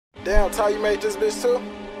Damn, Ty, you made this bitch too?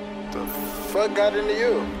 The fuck got into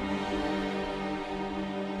you?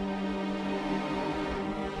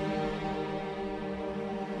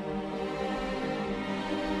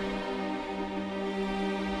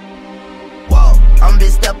 I'm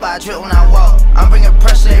bitch step, I drip when I walk. I'm bringing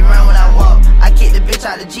pressure, they run when I walk. I kick the bitch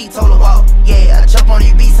out the Jeep, told her walk. Yeah, I jump on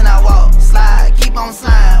these beats and I walk. Slide, keep on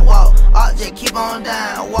sliding, walk. Object, keep on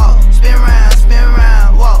down, walk. Spin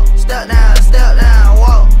around, walk. Step down,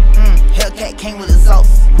 walk. Hellcat came with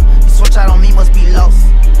exhaust. You switch out on me, must be lost.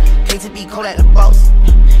 KTB Kodak the boss.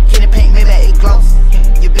 Kitty paint, maybe it gloss.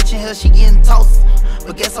 Your bitch in here, she getting toast.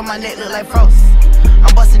 But guess on my neck look like frost.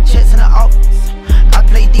 I'm busting checks in the office. I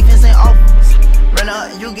play defense in office. Run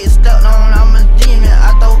up and you get stuck on, I'm a demon,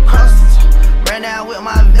 I throw crosses. Ran down with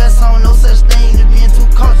my vest on, no such thing as being too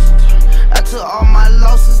cautious. I took all my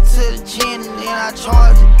losses to the chin and then I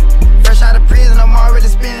charged it. Fresh out of prison, I'm already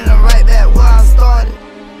spinning them right back where I started.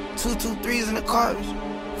 2 3s in the cartridge,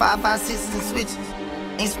 5 6s and switches.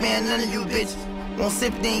 Ain't sparing none of you bitches. Won't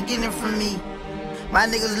sip, they ain't getting it from me. My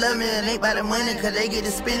niggas love me, it ain't by the money, cause they get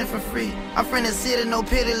to spend it for free. I'm from the city, no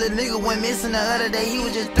pity, little nigga went missing the other day, he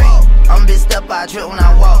was just 3. I'm bitch step, I drip when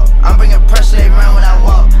I walk. I'm bringing pressure, they run when I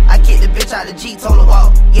walk. I kick the bitch out the Jeep, told her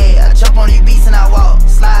walk. Yeah, I jump on these beats and I walk.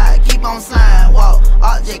 Slide, keep on sliding, walk.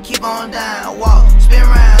 Object, keep on down, walk. Spin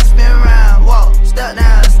around, walk. Step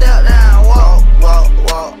down, walk.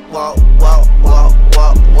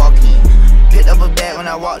 Walking. Picked up a bag when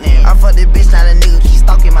I walked in. I fucked this bitch, now the nigga keep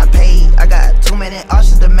stalking my page. I got too many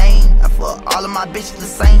options to main. I fuck all of my bitches the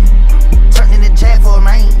same. Turned in the jack for a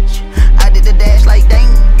range. I did the dash like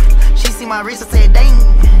dang. She see my wrist, I said dang.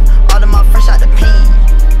 All of my fresh out the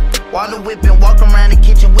pen. Water whipping, walk around the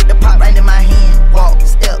kitchen with the pot right in my hand. Walk,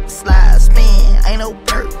 step, slide, spin. Ain't no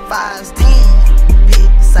perk, 5s, 10.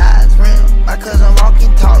 Big size rim. My cousin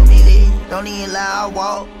walking, taught me this. Don't even lie, I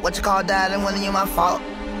walk. What you call dialing, wasn't even my fault.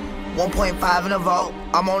 1.5 in the vault.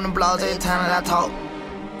 I'm on the blogs every time that I talk.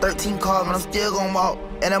 13 cars, but I'm still gon' walk.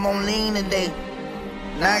 And I'm on lean today.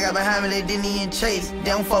 Now I got behind me, they didn't even chase.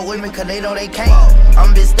 They don't fuck with me cause they know they can't.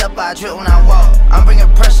 I'm bitch step, I drip when I walk. I'm bringing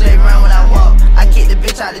pressure, they run when I walk. I kick the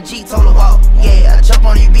bitch out the Jeep, told her walk. Yeah, I jump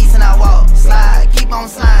on these beats and I walk. Slide, keep on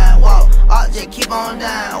sliding, walk. Object, keep on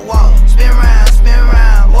down.